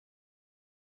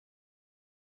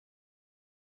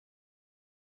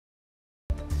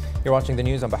You're watching the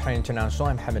news on Bahrain International.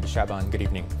 I'm Hamid Shaban. Good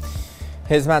evening.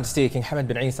 His Majesty King Hamad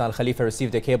bin Isa Al Khalifa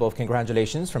received a cable of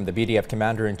congratulations from the BDF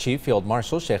Commander-in-Chief Field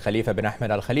Marshal Sheikh Khalifa bin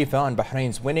Ahmed Al Khalifa on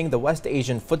Bahrain's winning the West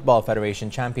Asian Football Federation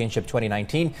Championship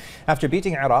 2019 after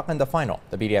beating Iraq in the final.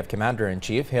 The BDF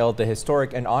Commander-in-Chief hailed the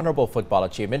historic and honorable football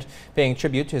achievement, paying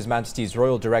tribute to His Majesty's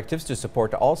royal directives to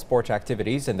support all sport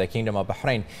activities in the Kingdom of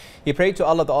Bahrain. He prayed to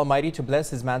Allah the Almighty to bless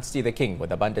His Majesty the King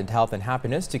with abundant health and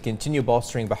happiness to continue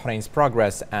bolstering Bahrain's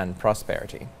progress and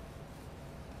prosperity.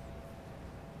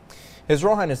 His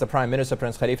Royal Highness the Prime Minister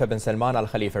Prince Khalifa bin Salman Al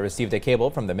Khalifa received a cable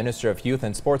from the Minister of Youth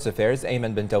and Sports Affairs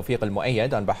Ayman bin Tawfiq Al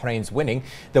Muayyad on Bahrain's winning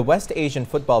the West Asian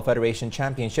Football Federation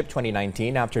Championship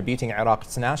 2019 after beating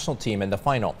Iraq's national team in the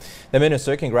final. The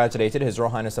Minister congratulated His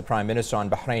Royal Highness the Prime Minister on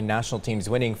Bahrain national team's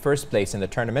winning first place in the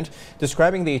tournament,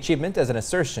 describing the achievement as an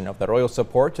assertion of the royal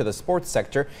support to the sports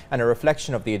sector and a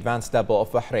reflection of the advanced level of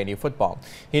Bahraini football.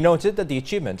 He noted that the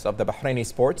achievements of the Bahraini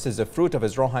sports is a fruit of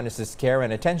His Royal Highness's care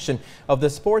and attention of the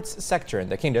sports sector in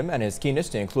the kingdom and his keenness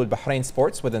to include Bahrain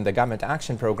sports within the government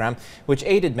action program, which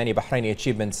aided many Bahraini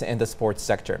achievements in the sports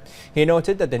sector. He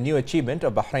noted that the new achievement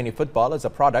of Bahraini football is a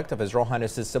product of His Royal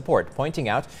Highness's support, pointing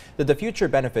out that the future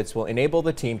benefits will enable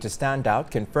the team to stand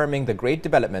out, confirming the great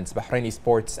developments Bahraini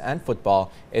sports and football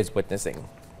is witnessing.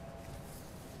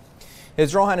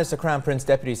 His Royal Highness the Crown Prince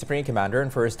Deputy Supreme Commander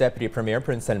and First Deputy Premier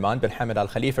Prince Salman bin Hamad Al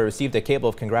Khalifa received a cable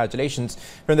of congratulations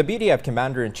from the BDF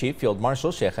Commander-in-Chief Field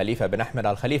Marshal Sheikh Khalifa bin Ahmed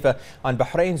Al Khalifa on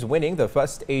Bahrain's winning the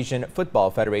West Asian Football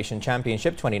Federation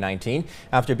Championship 2019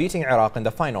 after beating Iraq in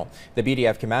the final. The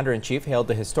BDF Commander-in-Chief hailed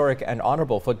the historic and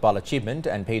honorable football achievement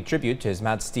and paid tribute to His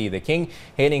Majesty the King,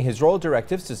 hailing his royal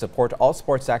directives to support all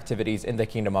sports activities in the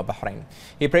Kingdom of Bahrain.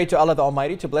 He prayed to Allah the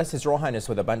Almighty to bless His Royal Highness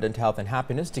with abundant health and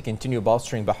happiness to continue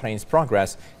bolstering Bahrain's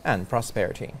progress and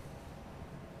prosperity.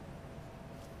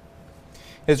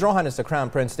 His Royal Highness the Crown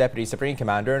Prince Deputy Supreme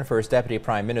Commander and First Deputy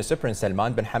Prime Minister Prince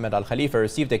Salman bin Hamad Al Khalifa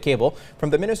received a cable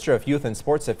from the Minister of Youth and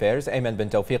Sports Affairs Ayman bin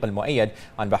Tawfiq Al Muayyad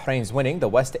on Bahrain's winning the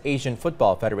West Asian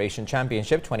Football Federation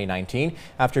Championship 2019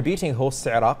 after beating hosts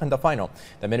Iraq in the final.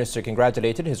 The Minister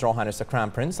congratulated His Royal Highness the Crown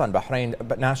Prince on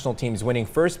Bahrain national team's winning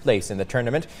first place in the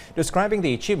tournament, describing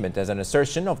the achievement as an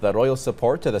assertion of the royal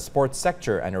support to the sports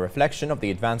sector and a reflection of the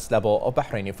advanced level of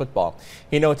Bahraini football.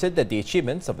 He noted that the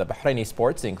achievements of the Bahraini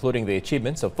sports, including the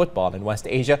achievements of football in West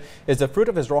Asia, is the fruit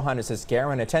of His Royal Highness's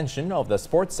care and attention of the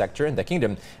sports sector in the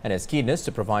kingdom and his keenness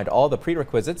to provide all the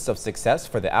prerequisites of success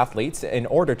for the athletes in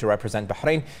order to represent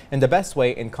Bahrain in the best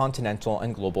way in continental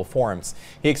and global forums.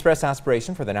 He expressed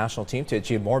aspiration for the national team to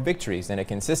achieve more victories in a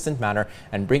consistent manner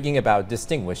and bringing about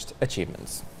distinguished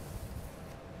achievements.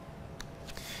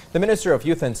 The Minister of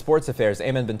Youth and Sports Affairs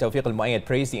Ayman bin Tawfiq Al Muayyad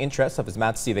praised the interests of His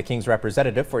Majesty the King's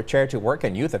representative for Charity Work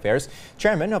and Youth Affairs,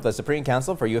 Chairman of the Supreme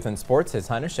Council for Youth and Sports His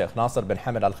Highness Sheikh Nasser bin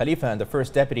Hamad Al Khalifa, and the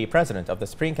First Deputy President of the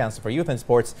Supreme Council for Youth and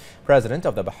Sports, President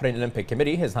of the Bahrain Olympic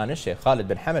Committee His Highness Sheikh Khalid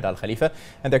bin Hamad Al Khalifa,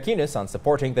 and their keenness on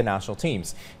supporting the national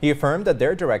teams. He affirmed that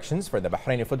their directions for the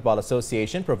Bahraini Football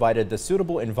Association provided the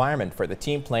suitable environment for the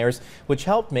team players, which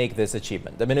helped make this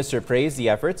achievement. The Minister praised the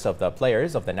efforts of the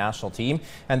players of the national team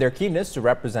and their keenness to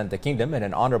represent the kingdom in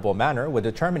an honorable manner with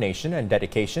determination and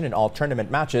dedication in all tournament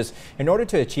matches in order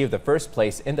to achieve the first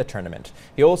place in the tournament.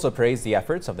 He also praised the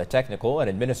efforts of the technical and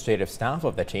administrative staff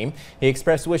of the team. He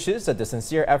expressed wishes that the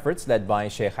sincere efforts led by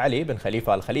Sheikh Ali bin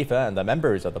Khalifa Al Khalifa and the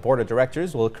members of the Board of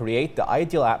Directors will create the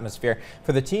ideal atmosphere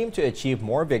for the team to achieve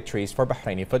more victories for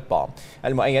Bahraini football.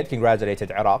 Al Muayyad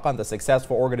congratulated Iraq on the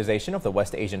successful organization of the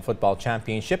West Asian Football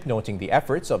Championship, noting the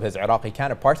efforts of his Iraqi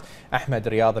counterpart Ahmed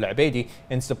Riyad Al Abedi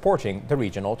in supporting the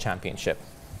regional championship.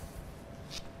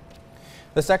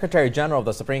 The Secretary General of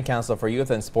the Supreme Council for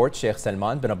Youth and Sports, Sheikh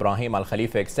Salman bin Ibrahim Al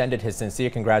Khalifa, extended his sincere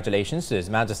congratulations to His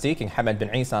Majesty King Hamad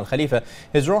bin Isa Al Khalifa,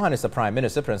 His Royal Highness the Prime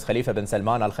Minister Prince Khalifa bin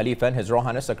Salman Al Khalifa, and His Royal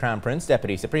Highness the Crown Prince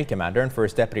Deputy Supreme Commander and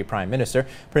First Deputy Prime Minister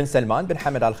Prince Salman bin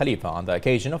Hamad Al Khalifa on the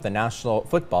occasion of the national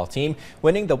football team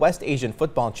winning the West Asian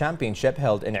Football Championship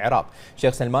held in Iraq.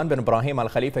 Sheikh Salman bin Ibrahim Al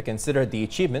Khalifa considered the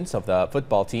achievements of the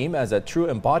football team as a true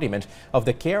embodiment of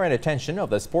the care and attention of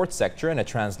the sports sector and a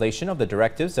translation of the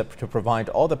directives to provide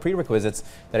all the prerequisites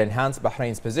that enhance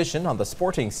Bahrain's position on the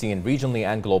sporting scene regionally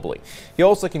and globally. He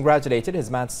also congratulated His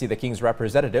Majesty the King's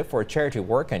representative for Charity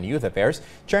Work and Youth Affairs,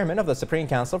 Chairman of the Supreme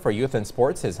Council for Youth and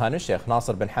Sports His Highness Sheikh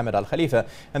Nasser bin Hamad Al Khalifa,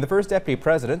 and the First Deputy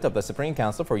President of the Supreme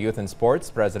Council for Youth and Sports,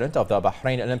 President of the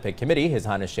Bahrain Olympic Committee His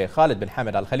Highness Sheikh Khalid bin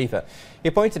Hamad Al Khalifa. He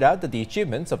pointed out that the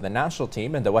achievements of the national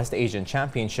team in the West Asian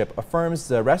Championship affirms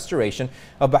the restoration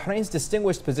of Bahrain's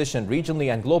distinguished position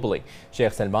regionally and globally.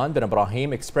 Sheikh Salman bin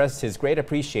Ibrahim expressed his great great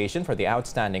appreciation for the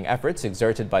outstanding efforts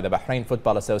exerted by the Bahrain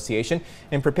Football Association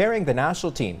in preparing the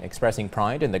national team, expressing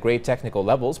pride in the great technical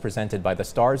levels presented by the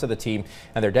stars of the team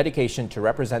and their dedication to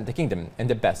represent the kingdom in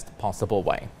the best possible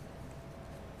way.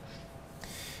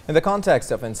 In the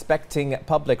context of inspecting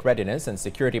public readiness and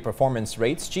security performance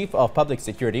rates, Chief of Public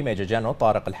Security Major General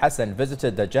Tariq Al-Hassan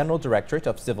visited the General Directorate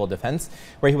of Civil Defense,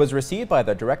 where he was received by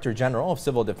the Director General of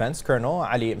Civil Defense, Colonel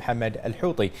Ali Mohammed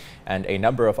Al-Houthi, and a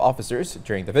number of officers.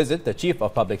 During the visit, the Chief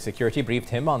of Public Security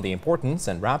briefed him on the importance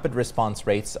and rapid response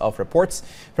rates of reports,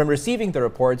 from receiving the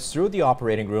reports through the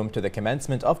operating room to the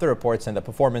commencement of the reports and the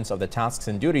performance of the tasks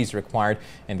and duties required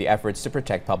in the efforts to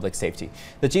protect public safety.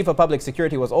 The Chief of Public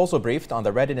Security was also briefed on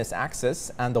the readiness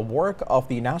access and the work of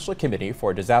the National Committee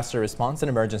for Disaster Response and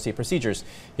Emergency Procedures.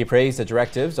 He praised the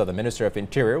directives of the Minister of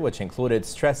Interior, which included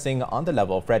stressing on the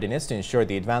level of readiness to ensure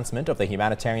the advancement of the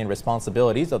humanitarian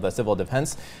responsibilities of the civil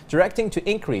defense, directing to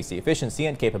increase the efficiency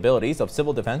and capabilities of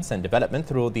civil defense and development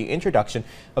through the introduction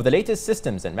of the latest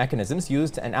systems and mechanisms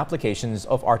used and applications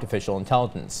of artificial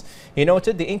intelligence. He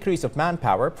noted the increase of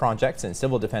manpower, projects and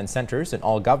civil defense centers in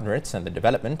all governorates, and the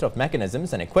development of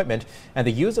mechanisms and equipment, and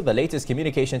the use of the latest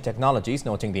communication technologies,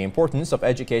 noting the importance of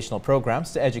educational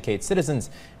programs to educate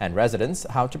citizens and residents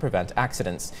how to prevent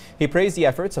accidents. He praised the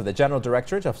efforts of the General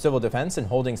Directorate of Civil Defense in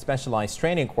holding specialized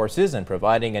training courses and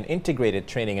providing an integrated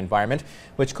training environment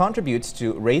which contributes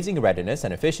to raising readiness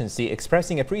and efficiency,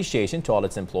 expressing appreciation to all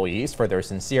its employees for their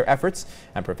sincere efforts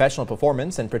and professional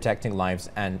performance in protecting lives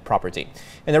and property.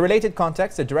 In a related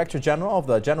context, the Director General of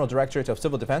the General Directorate of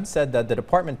Civil Defense said that the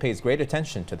department pays great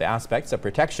attention to the aspects of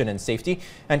protection and safety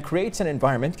and creates an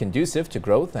environment conducive to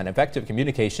growth and effective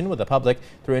communication with the public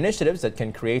through initiatives that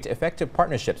can create effective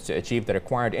partnerships to achieve the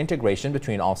required integration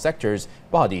between all sectors,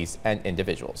 bodies, and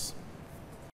individuals.